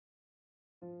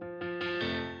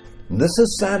This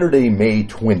is Saturday, May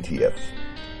 20th.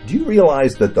 Do you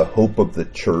realize that the hope of the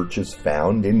church is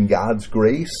found in God's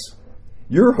grace?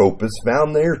 Your hope is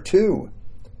found there too.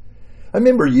 I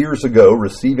remember years ago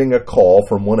receiving a call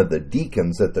from one of the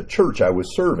deacons at the church I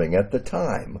was serving at the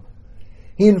time.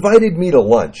 He invited me to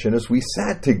lunch, and as we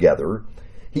sat together,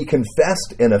 he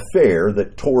confessed an affair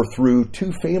that tore through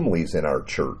two families in our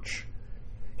church.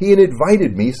 He had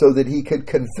invited me so that he could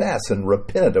confess and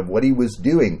repent of what he was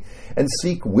doing and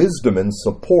seek wisdom and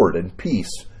support and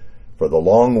peace for the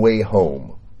long way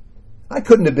home. I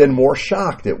couldn't have been more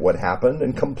shocked at what happened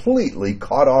and completely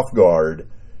caught off guard.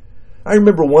 I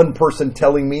remember one person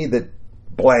telling me that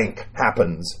blank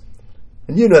happens.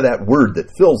 And you know that word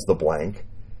that fills the blank.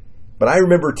 But I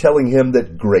remember telling him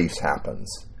that grace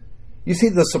happens. You see,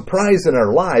 the surprise in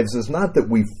our lives is not that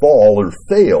we fall or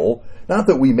fail, not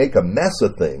that we make a mess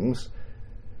of things,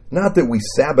 not that we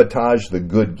sabotage the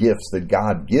good gifts that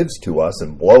God gives to us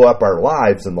and blow up our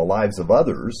lives and the lives of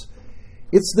others.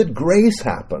 It's that grace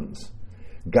happens.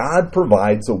 God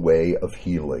provides a way of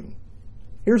healing.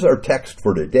 Here's our text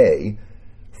for today,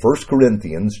 1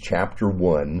 Corinthians chapter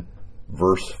 1,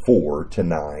 verse 4 to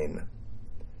 9.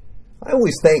 I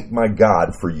always thank my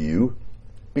God for you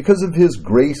because of his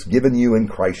grace given you in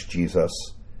Christ Jesus.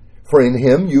 For in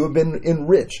him you have been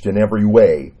enriched in every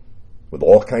way, with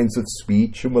all kinds of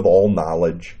speech and with all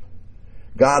knowledge,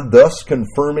 God thus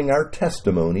confirming our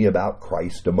testimony about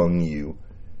Christ among you.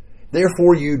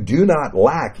 Therefore you do not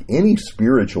lack any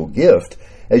spiritual gift,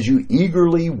 as you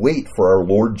eagerly wait for our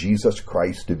Lord Jesus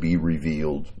Christ to be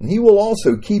revealed. He will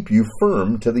also keep you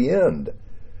firm to the end,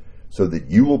 so that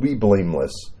you will be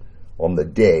blameless on the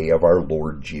day of our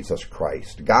Lord Jesus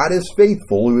Christ. God is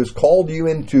faithful, who has called you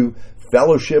into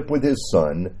fellowship with his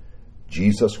Son,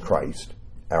 Jesus Christ,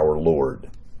 our Lord.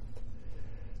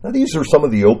 Now these are some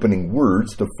of the opening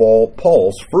words to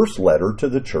Paul's first letter to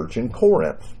the church in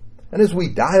Corinth. And as we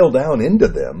dial down into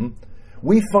them,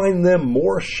 we find them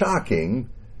more shocking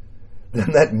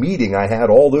than that meeting I had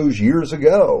all those years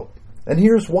ago. And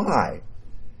here's why.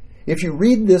 If you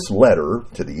read this letter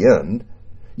to the end,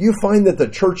 you find that the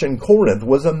church in Corinth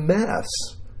was a mess.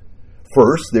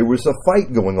 First, there was a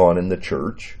fight going on in the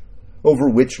church over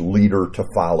which leader to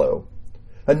follow.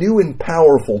 A new and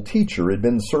powerful teacher had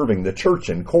been serving the church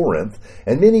in Corinth,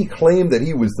 and many claimed that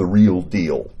he was the real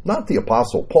deal, not the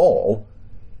Apostle Paul.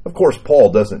 Of course,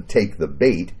 Paul doesn't take the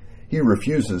bait. He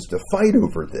refuses to fight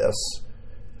over this.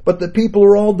 But the people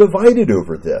are all divided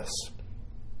over this.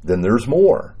 Then there's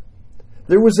more.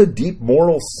 There was a deep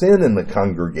moral sin in the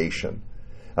congregation.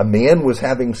 A man was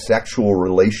having sexual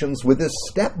relations with his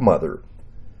stepmother.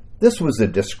 This was a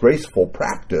disgraceful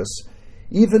practice,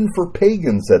 even for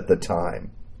pagans at the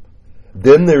time.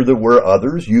 Then there were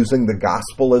others using the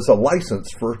gospel as a license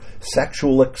for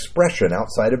sexual expression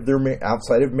outside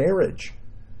of marriage.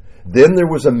 Then there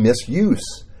was a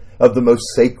misuse of the most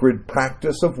sacred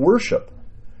practice of worship.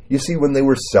 You see, when they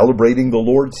were celebrating the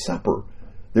Lord's Supper,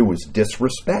 there was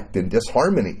disrespect and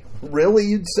disharmony. Really,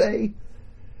 you'd say?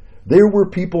 There were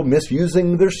people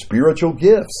misusing their spiritual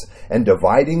gifts and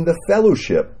dividing the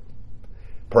fellowship.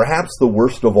 Perhaps the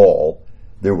worst of all,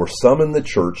 there were some in the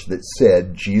church that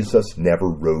said Jesus never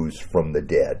rose from the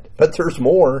dead. But there's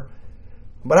more.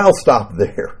 But I'll stop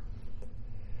there.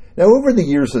 Now, over the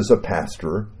years as a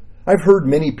pastor, I've heard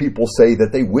many people say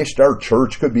that they wished our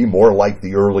church could be more like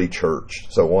the early church,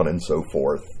 so on and so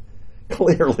forth.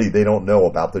 Clearly, they don't know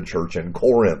about the church in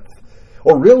Corinth,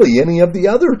 or really any of the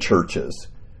other churches.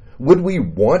 Would we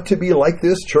want to be like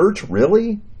this church,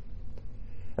 really?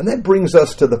 And that brings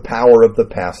us to the power of the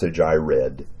passage I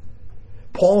read.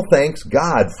 Paul thanks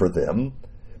God for them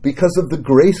because of the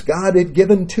grace God had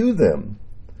given to them.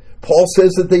 Paul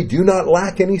says that they do not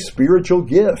lack any spiritual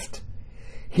gift.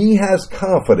 He has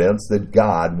confidence that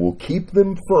God will keep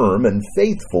them firm and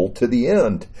faithful to the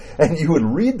end. And you would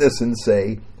read this and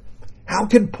say, how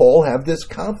could Paul have this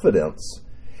confidence?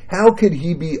 How could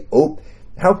he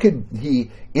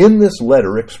in this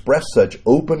letter express such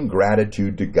open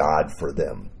gratitude to God for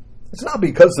them? It's not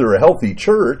because they're a healthy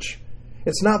church.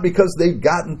 It's not because they've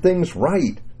gotten things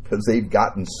right, because they've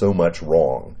gotten so much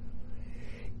wrong.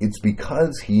 It's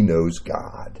because he knows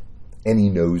God, and he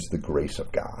knows the grace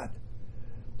of God.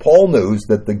 Paul knows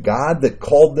that the God that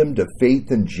called them to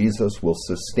faith in Jesus will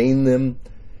sustain them,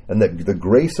 and that the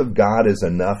grace of God is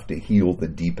enough to heal the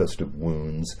deepest of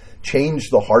wounds, change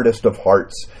the hardest of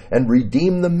hearts, and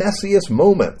redeem the messiest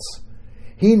moments.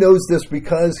 He knows this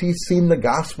because he's seen the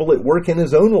gospel at work in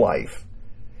his own life.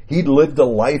 He'd lived a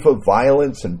life of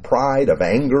violence and pride, of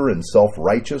anger and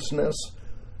self-righteousness.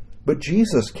 But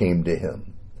Jesus came to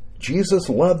him. Jesus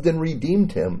loved and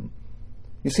redeemed him.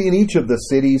 You see, in each of the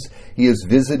cities he has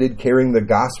visited carrying the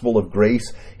gospel of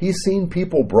grace, he's seen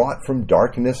people brought from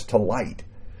darkness to light.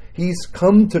 He's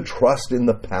come to trust in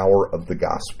the power of the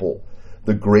gospel,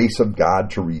 the grace of God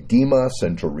to redeem us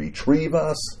and to retrieve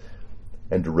us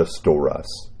and to restore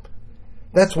us.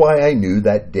 That's why I knew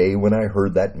that day when I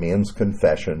heard that man's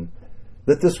confession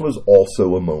that this was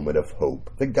also a moment of hope,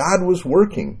 that God was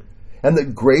working and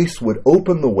that grace would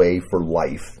open the way for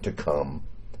life to come.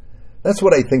 That's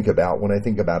what I think about when I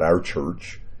think about our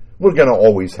church. We're going to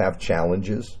always have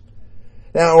challenges.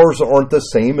 Now, ours aren't the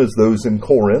same as those in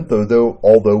Corinth,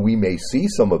 although we may see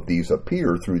some of these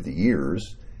appear through the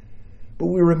years. But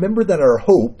we remember that our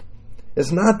hope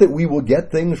is not that we will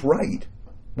get things right.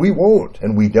 We won't,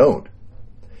 and we don't.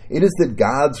 It is that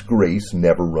God's grace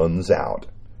never runs out.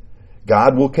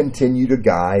 God will continue to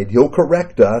guide. He'll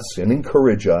correct us and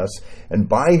encourage us, and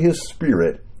by His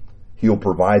Spirit, He'll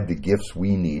provide the gifts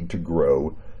we need to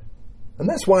grow. And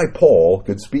that's why Paul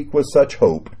could speak with such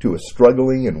hope to a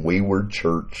struggling and wayward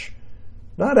church,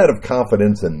 not out of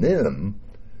confidence in them,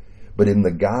 but in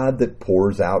the God that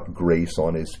pours out grace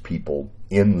on His people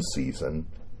in season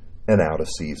and out of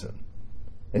season.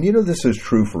 And you know this is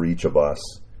true for each of us.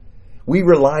 We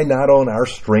rely not on our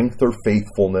strength or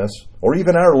faithfulness or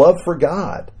even our love for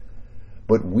God,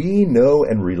 but we know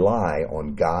and rely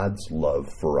on God's love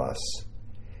for us.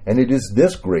 And it is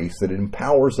this grace that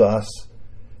empowers us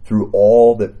through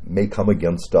all that may come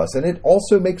against us. And it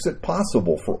also makes it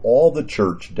possible for all the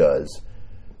church does,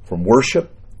 from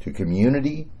worship to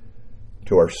community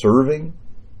to our serving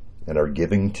and our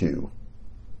giving too.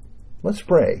 Let's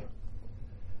pray.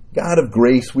 God of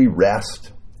grace, we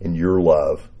rest in your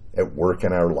love at work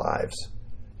in our lives.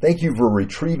 Thank you for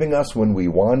retrieving us when we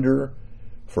wander,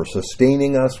 for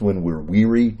sustaining us when we're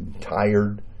weary and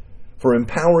tired, for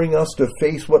empowering us to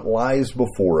face what lies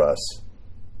before us.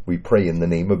 We pray in the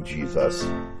name of Jesus.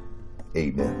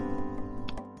 Amen.